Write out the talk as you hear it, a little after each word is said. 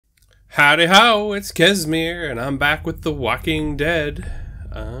Howdy ho, it's Kesmir, and I'm back with The Walking Dead.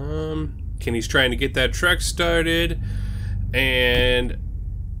 Kenny's trying to get that truck started, and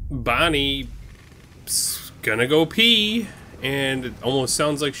Bonnie's gonna go pee, and it almost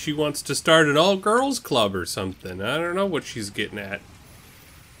sounds like she wants to start an all-girls club or something. I don't know what she's getting at.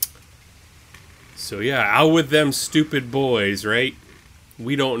 So yeah, out with them stupid boys, right?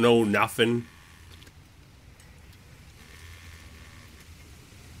 We don't know nothing.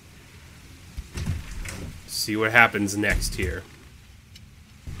 See what happens next here.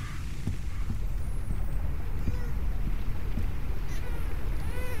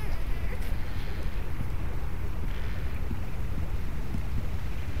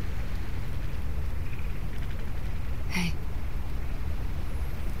 Hey.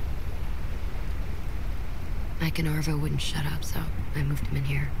 Mike and Arvo wouldn't shut up, so I moved him in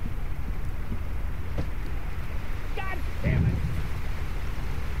here. God damn it!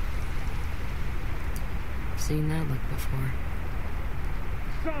 Seen that look before.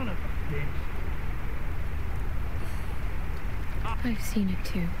 Son of a bitch! I've seen it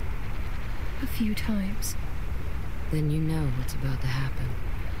too. A few times. Then you know what's about to happen.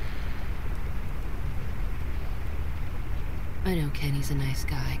 I know Kenny's a nice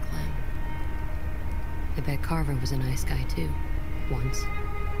guy, Clem. I bet Carver was a nice guy too. Once.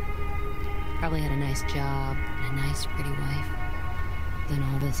 Probably had a nice job and a nice pretty wife. Then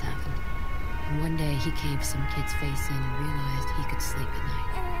all this happened. And one day he caved some kid's face in and realized he could sleep at night.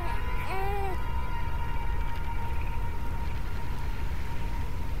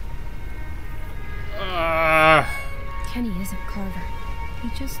 Kenny isn't Carver. He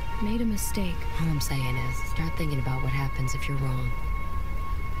just made a mistake. All I'm saying is, start thinking about what happens if you're wrong.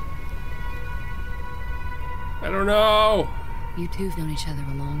 I don't know. You two've known each other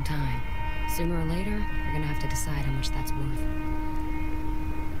a long time. Sooner or later, you're gonna have to decide how much that's worth.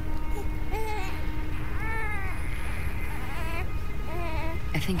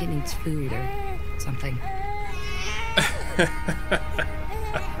 I think it needs food or something.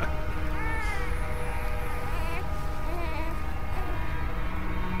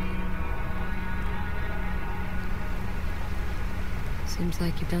 Seems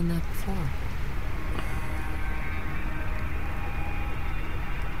like you've done that before.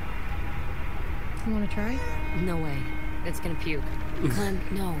 You want to try? No way. It's gonna puke. Clem,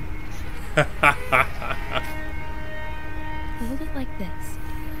 no. Hold it like this.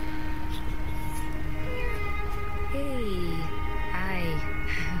 Hey. Hi.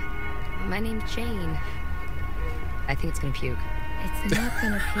 My name's Jane. I think it's gonna puke. It's not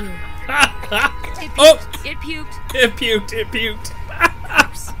gonna puke. It puked. Oh! It puked. It puked, it puked.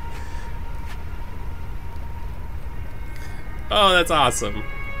 Oops. Oh, that's awesome.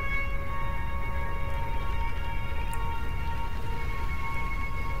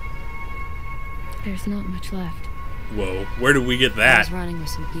 There's not much left. Whoa, where did we get I that? was running with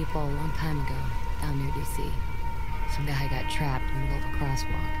some people a long time ago, down near DC. Some guy got trapped in the middle of a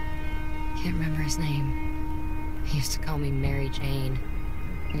crosswalk. Can't remember his name. He used to call me Mary Jane.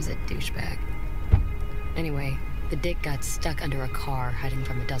 He was a douchebag. Anyway, the dick got stuck under a car hiding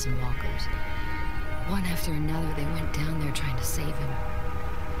from a dozen walkers. One after another, they went down there trying to save him.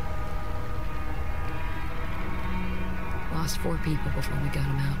 Lost 4 people before we got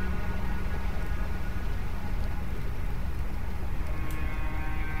him out.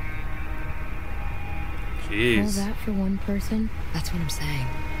 All Jeez. that for one person? That's what I'm saying.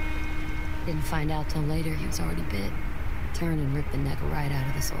 Didn't find out till later he was already bit. Turned and ripped the neck right out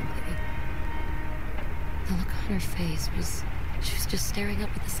of this old lady. The look on her face was... she was just staring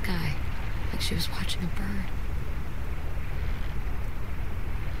up at the sky, like she was watching a bird.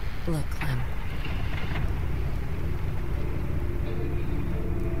 Look, Clem.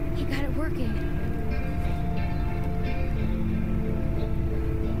 He got it working.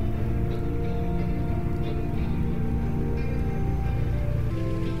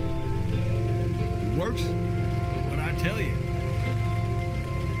 It works. What I tell you.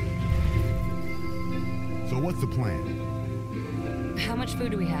 So what's the plan? How much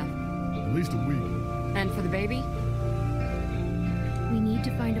food do we have? At least a week. And for the baby? We need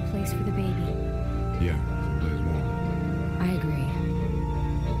to find a place for the baby. Yeah, someplace warm. I agree.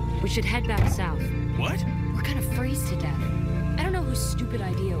 We should head back south. What? We're gonna freeze to death. I don't know whose stupid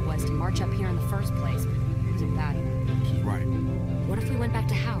idea it was to march up here in the first place, but it was a bad one. She's right. What if we went back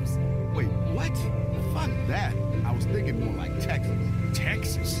to house? Wait, what? Fuck that. I was thinking more like Texas.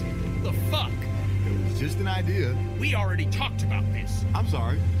 Texas? The fuck? It was just an idea. We already talked about this. I'm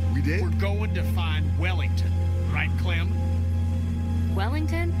sorry. We did? We're going to find Wellington, right, Clem?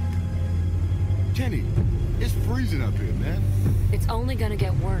 Wellington? Kenny, It's freezing up here, man. It's only gonna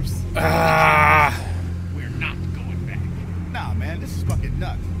get worse. Ah! We're not going back. Nah, man, this is fucking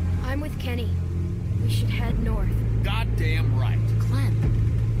nuts. I'm with Kenny. We should head north. Goddamn right.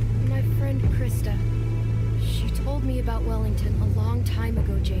 Clem, My friend Krista. She told me about Wellington a long time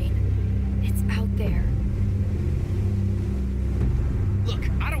ago, Jane. It's out there. Look,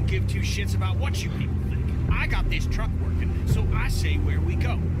 I don't give two shits about what you people think. I got this truck working, so I say where we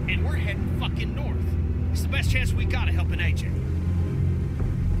go. And we're heading fucking north. It's the best chance we got of helping AJ.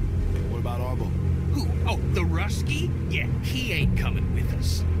 What about Arbo? Who? Oh, the Rusky? Yeah, he ain't coming with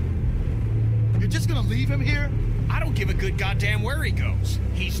us. You're just gonna leave him here? I don't give a good goddamn where he goes.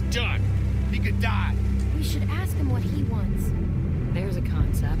 He's done. He could die. We should ask him what he wants. there's a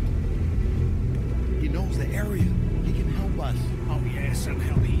concept. He knows the area. He can help us. Oh yeah, some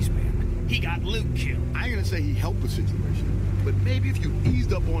hell he's been. He got Luke killed. I ain't gonna say he helped the situation, but maybe if you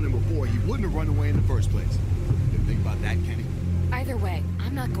eased up on him before, he wouldn't have run away in the first place. Didn't think about that, Kenny? Either way,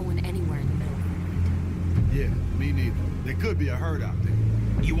 I'm not going anywhere in the middle of the night. Yeah, me neither. There could be a herd out there.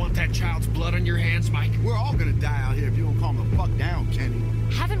 You want that child's blood on your hands, Mike? We're all gonna die out here if you don't calm the fuck down, Kenny.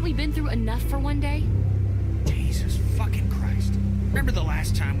 Haven't we been through enough for one day? Jesus fucking Christ. Remember the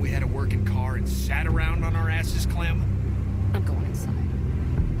last time we had a working car and sat around on our asses, Clem? I'm going inside.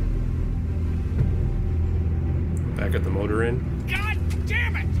 Back at the motor inn. God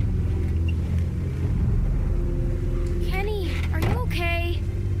damn it! Kenny, are you okay?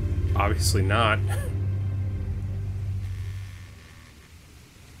 Obviously not.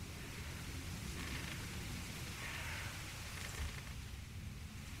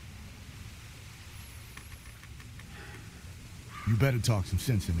 You better talk some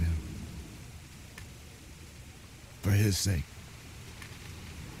sense into him. For his sake.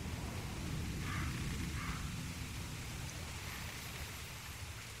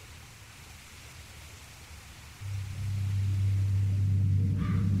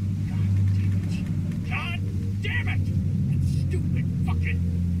 God damn it! Stupid fucking...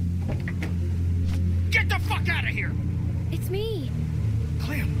 Get the fuck out of here! It's me.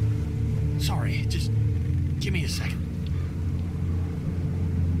 Clem. Sorry, just give me a second.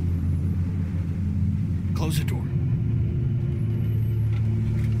 Close the door.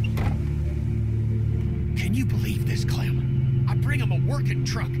 Can you believe this, Clem? I bring them a working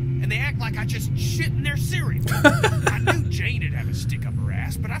truck, and they act like I just shit in their cereal. I knew Jane'd have a stick up her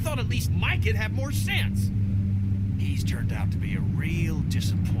ass, but I thought at least Mike'd have more sense. He's turned out to be a real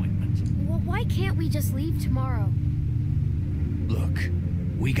disappointment. Well, why can't we just leave tomorrow? Look,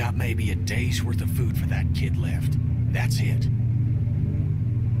 we got maybe a day's worth of food for that kid left. That's it.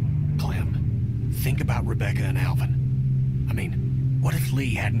 Clem. Think about Rebecca and Alvin. I mean, what if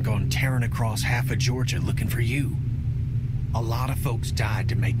Lee hadn't gone tearing across half of Georgia looking for you? A lot of folks died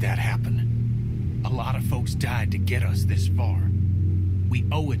to make that happen. A lot of folks died to get us this far. We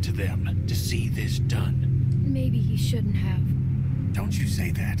owe it to them to see this done. Maybe he shouldn't have. Don't you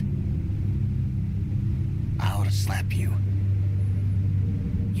say that. I ought to slap you.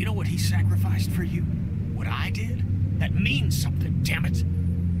 You know what he sacrificed for you? What I did? That means something, damn it.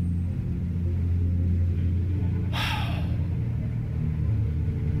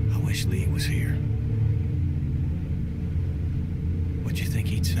 I wish Lee was here. What'd you think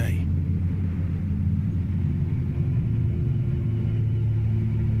he'd say?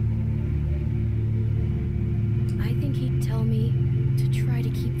 I think he'd tell me to try to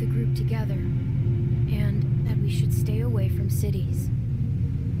keep the group together, and that we should stay away from cities.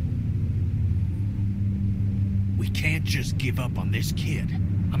 We can't just give up on this kid.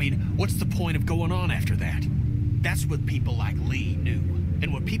 I mean, what's the point of going on after that? That's what people like Lee knew,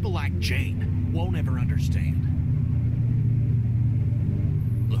 and what people like Jane won't ever understand.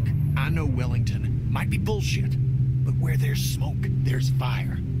 Look, I know Wellington might be bullshit, but where there's smoke, there's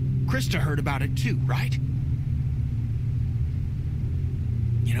fire. Krista heard about it too, right?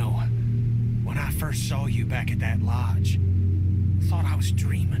 You know, when I first saw you back at that lodge, I thought I was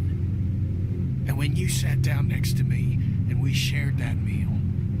dreaming. And when you sat down next to me and we shared that meal,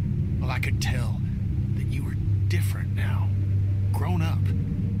 well, I could tell that you were different now, grown up.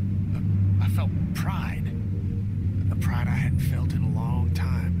 I felt pride, a pride I hadn't felt in a long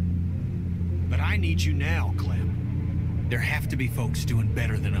time. But I need you now, Clem. There have to be folks doing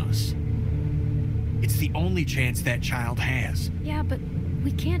better than us. It's the only chance that child has. Yeah, but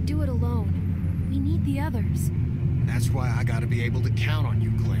we can't do it alone. We need the others. That's why I gotta be able to count on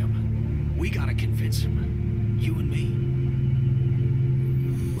you, Clem. We gotta convince him. You and me.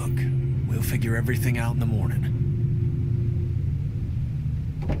 Look, we'll figure everything out in the morning.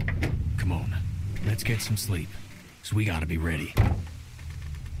 Come on, let's get some sleep. So we gotta be ready.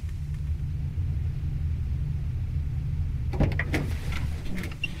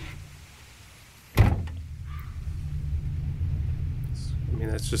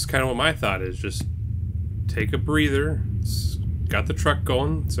 that's just kind of what my thought is. Just take a breather. Got the truck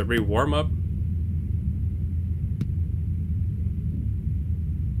going. So everybody warm up.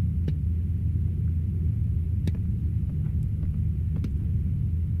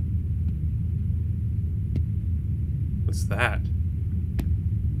 What's that?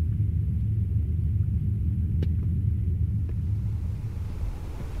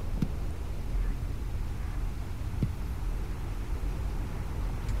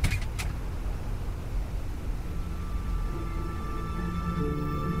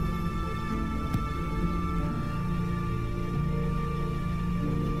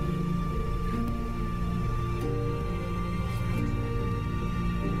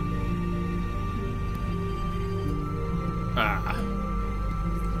 Ah.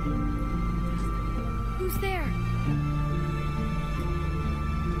 Who's there?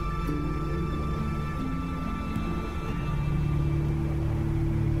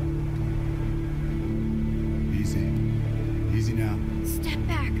 Easy. Easy now. Step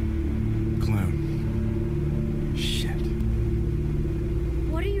back. Clem. Shit.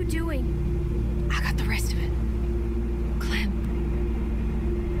 What are you doing? I got the rest of it. Clem.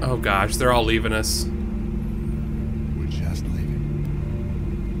 Oh gosh, they're all leaving us. We're just leaving.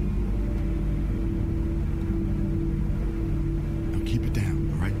 Now keep it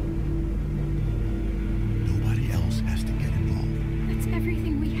down, all right? Nobody else has to get involved. That's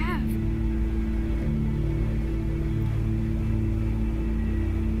everything we have.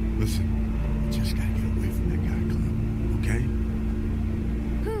 Listen, you just gotta get away from that guy, Clem, okay?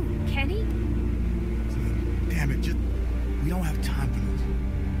 Who? Kenny? Damn it, we don't have time for this.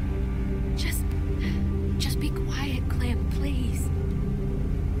 Just be quiet, Clem, please.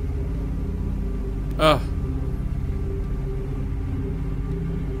 Oh.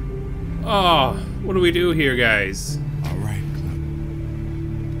 Oh, what do we do here, guys? All right, Clem.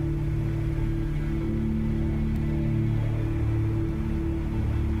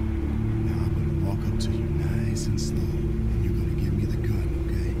 Now I'm gonna walk up to you nice and slow, and you're gonna give me the gun,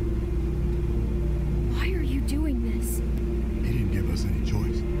 okay? Why are you doing this? He didn't give us any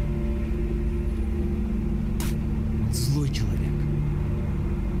choice. Zły człowiek.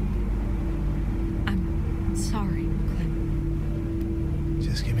 I'm sorry, Clem.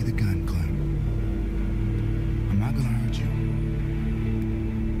 Just give me the gun, Clem. I'm not gonna hurt you.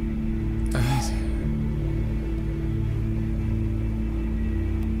 Easy.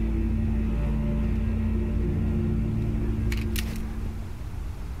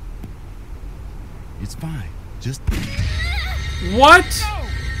 It's fine. Just What? Clem!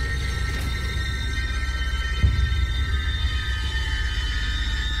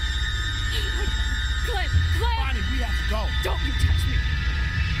 Clem! Bonnie, we have to go. Don't you touch me!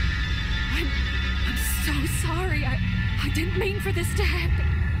 I'm so sorry. I didn't mean for this to happen.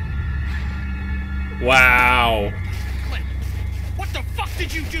 Wow. Clem, what the fuck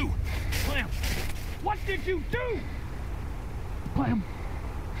did you do? Clem, what did you do? Clem.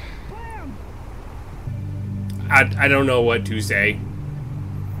 Clem. I don't know what to say.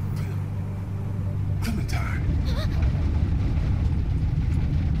 Clementine.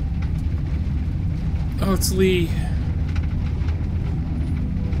 Oh, it's Lee.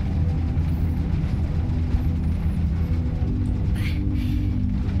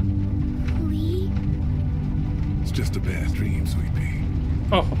 Lee? It's just a bad dream, sweet pea.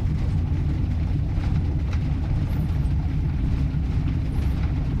 Oh.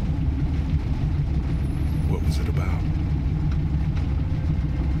 What was it about?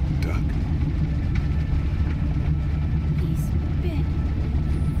 Duck? He's bit.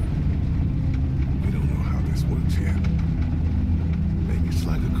 We don't know how this works yet. Maybe it's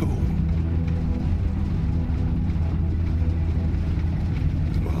like a cold.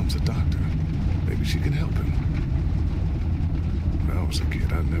 His mom's a doctor. Maybe she can help him. When I was a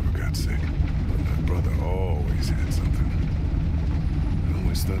kid, I never got sick. But my brother always had something. I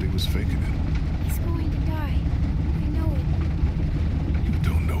always thought he was faking it. He's going to die. I know it. You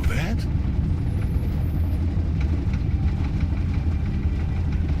don't know that?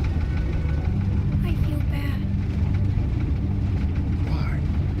 I feel bad. Why?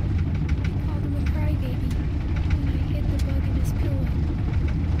 I called him a crybaby when I hid the bug in his pillow.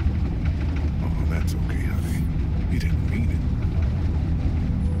 Oh, that's okay, honey. He didn't mean it.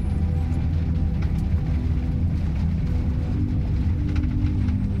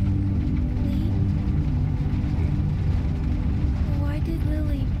 Lee? Why did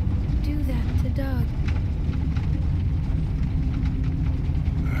Lily do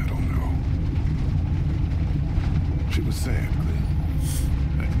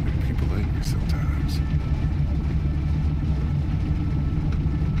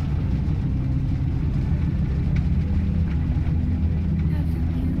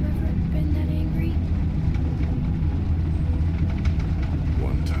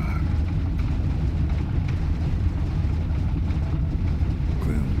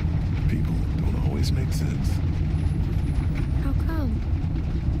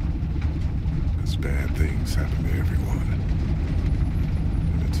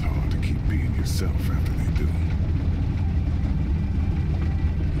myself after they do.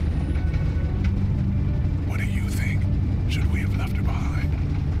 What do you think? Should we have left her behind?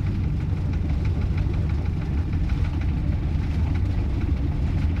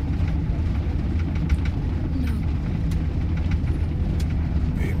 No.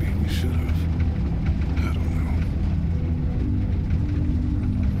 Maybe we should have. I don't know.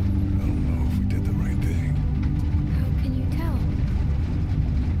 I don't know if we did the right thing. How can you tell?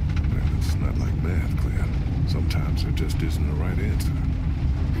 Well, it's not like math, Clem. Sometimes there just isn't a right answer.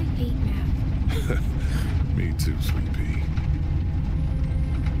 I hate math. Me too, sweet pea.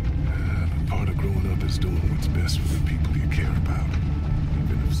 But part of growing up is doing what's best for the people you care about.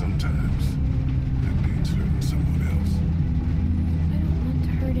 Even if sometimes that means hurting someone else. I don't want to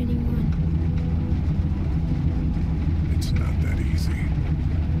hurt anyone. It's not that easy.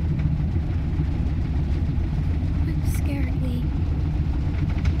 I'm scared, Lee.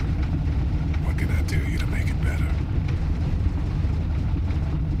 What can I tell you to make it better?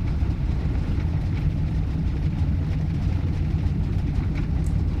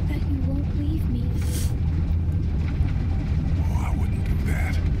 That you won't leave me. Oh, I wouldn't do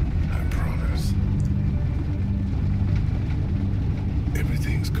that. I promise.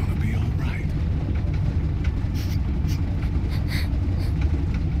 Everything's gonna be all right.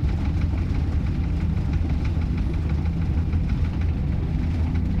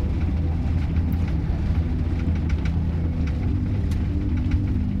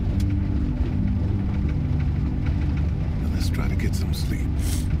 Now let's try to get some sleep.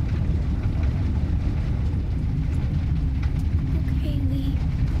 Okay, Lee.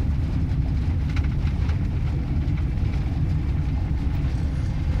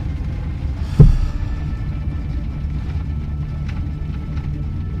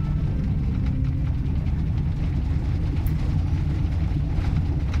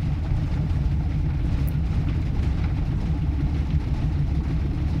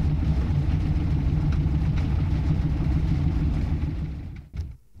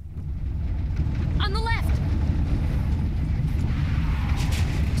 On the left!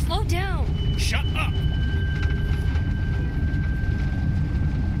 Slow down! Shut up!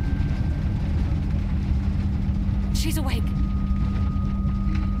 She's awake.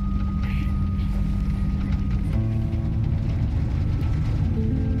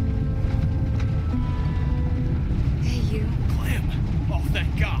 Hey, you. Clem! Oh,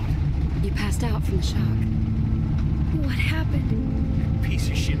 thank God! You passed out from the shock. What happened? Piece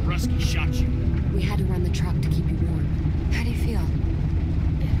of shit Rusky shot you. We had to run the truck to keep you warm. How do you feel?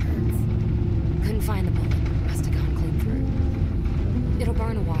 It hurts. Couldn't find the bullet. Must have gone clean through. It'll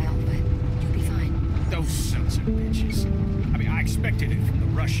burn a while, but you'll be fine. Those sons of bitches. I mean, I expected it from the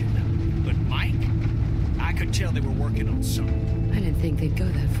Russian. But Mike? I could tell they were working on something. I didn't think they'd go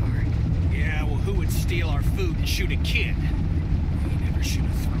that far. Yeah, well, who would steal our food and shoot a kid? We never should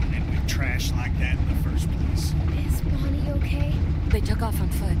have thrown in with trash like that in the first place. Is Bonnie okay? They took off on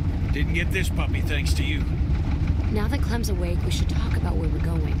foot. Didn't get this puppy thanks to you. Now that Clem's awake, we should talk about where we're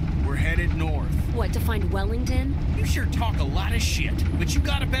going. We're headed north. What, to find Wellington? You sure talk a lot of shit, but you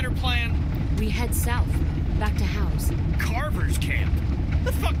got a better plan? We head south, back to house. Carver's camp?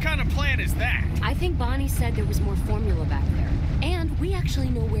 The fuck kind of plan is that? I think Bonnie said there was more formula back there. And we actually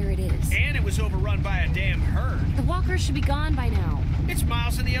know where it is. And it was overrun by a damn herd. The walkers should be gone by now. It's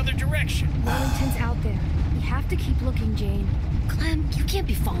miles in the other direction. Wellington's out there. We have to keep looking, Jane. Clem, you can't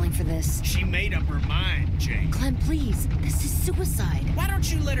be falling for this. She made up her mind, Jane. Clem, please. This is suicide. Why don't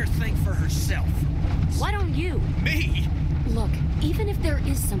you let her think for herself? Why don't you? Me? Look, even if there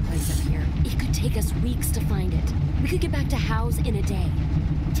is someplace up here, it could take us weeks to find it. We could get back to House in a day.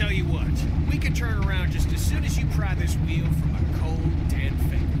 Tell you what, we could turn around just as soon as you pry this wheel from our cold, dead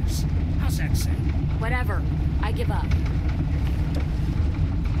fingers. How's that sound? Whatever. I give up.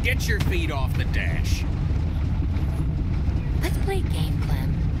 Get your feet off the dash. Let's play a game,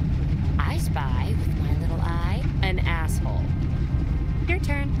 Clem. I spy with my little eye an asshole. Your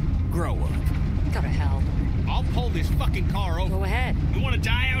turn. Grow up. Go to hell. I'll pull this fucking car over. Go ahead. You want to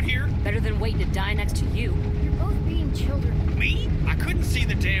die out here? Better than waiting to die next to you. You're both being children. Me? I couldn't see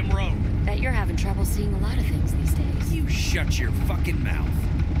the damn road. Bet you're having trouble seeing a lot of things these days. You shut your fucking mouth.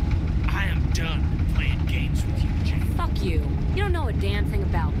 I am done playing games with you, Jane. Fuck you. You don't know a damn thing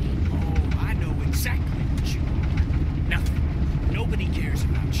about me. Oh, I know exactly what you are. Nothing. Nobody cares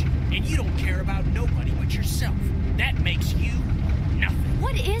about you. And you don't care about nobody but yourself. That makes you nothing.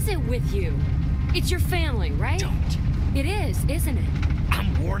 What is it with you? It's your family, right? Don't. It is, isn't it?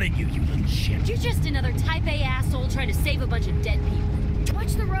 I'm warning you, you little shit. You're just another type A asshole trying to save a bunch of dead people.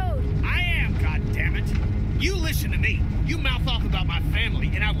 Watch the road. I am, goddammit. You listen to me. You mouth off about my family,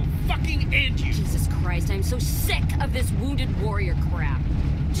 and I will fucking end you. Jesus Christ, I'm so sick of this wounded warrior crap.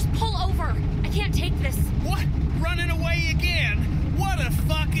 Just pull over. I can't take this. What? Running away again? What a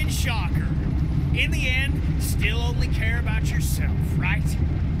fucking shocker. In the end, still only care about yourself, right?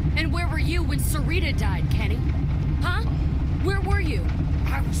 And where were you when Sarita died, Kenny? Huh? Where were you?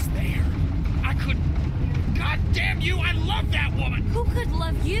 I was there. I couldn't... God damn you, I love that woman! Who could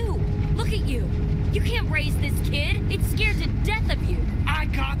love you? Look at you. You can't raise this kid. It's scared to death of you. I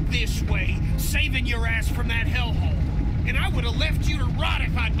got this way, saving your ass from that hellhole. And I would have left you to rot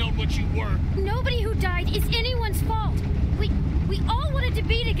if I'd known what you were. Nobody who died is anyone's fault. We all wanted to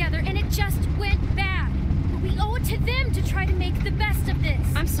be together, and it just went bad. But we owe it to them to try to make the best of this.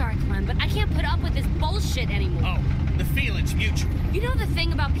 I'm sorry, Clem, but I can't put up with this bullshit anymore. Oh, the feeling's mutual. You know the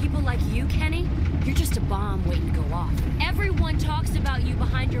thing about people like you, Kenny? You're just a bomb waiting to go off. Everyone talks about you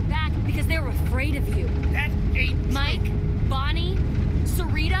behind your back because they're afraid of you. That ain't true. Mike, Bonnie,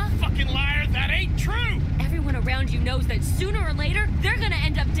 Sarita. Fucking liar, that ain't true! Everyone around you knows that sooner or later, they're gonna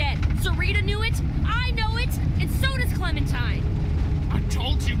end up dead. Sarita knew it, I know it, and so does Clementine. I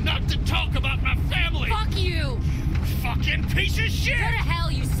told you not to talk about my family! Fuck you! You fucking piece of shit! Go to hell,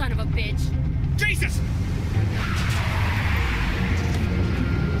 you son of a bitch! Jesus!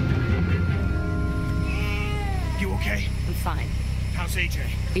 You okay? I'm fine. How's AJ?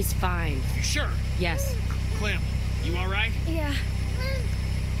 He's fine. You sure? Yes. Clem, you alright? Yeah.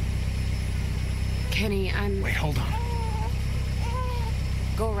 Kenny, I'm... Wait, hold on.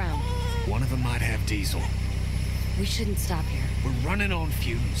 Go around. One of them might have diesel. We shouldn't stop here. We're running on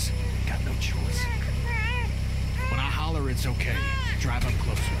fumes. Got no choice. When I holler it's okay, drive up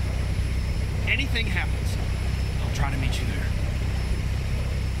closer. Anything happens, I'll try to meet you there.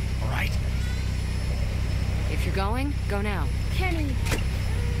 Alright? If you're going, go now. Kenny.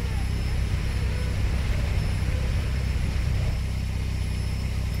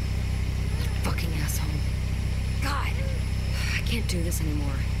 Fucking asshole. God. I can't do this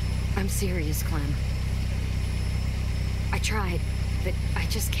anymore. I'm serious, Clem. I tried, but I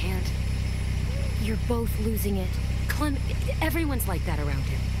just can't. You're both losing it. Clem, everyone's like that around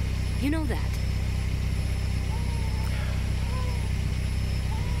him. You know that.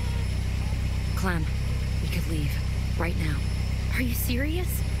 Clem, we could leave. Right now. Are you serious?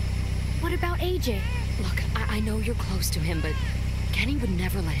 What about AJ? Look, I know you're close to him, but Kenny would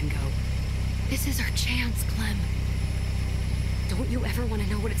never let him go. This is our chance, Clem. Don't you ever want to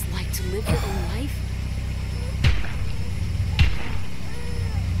know what it's like to live your own life?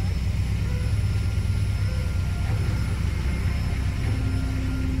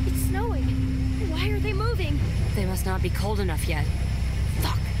 It's snowing. Why are they moving? They must not be cold enough yet.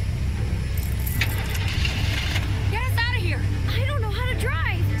 Fuck. Get us out of here! I don't know how to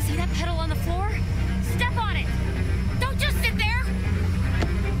drive. See that pedal on the floor? Step on it! Don't just sit there!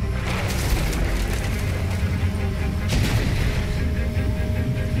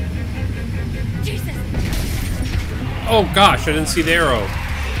 Jesus! Oh gosh, I didn't see the arrow.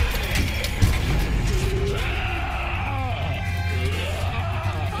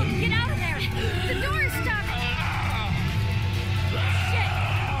 Get out of there! The door is stuck! Shit!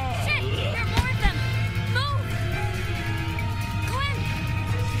 Shit! There are more of them! Move! Clem!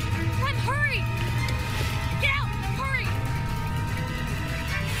 Clem, hurry! Get out! Hurry!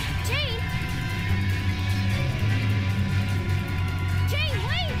 Jane! Jane,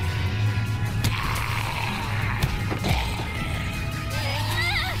 wait!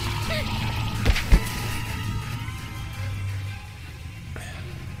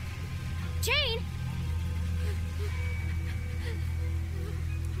 Jane!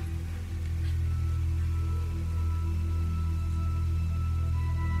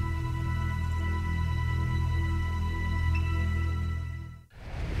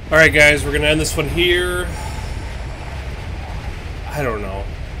 Alright guys, we're gonna end this one here. I don't know,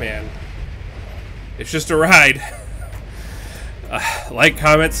 man. It's just a ride. Like,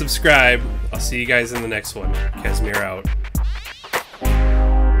 comment, subscribe. I'll see you guys in the next one. Casimir out.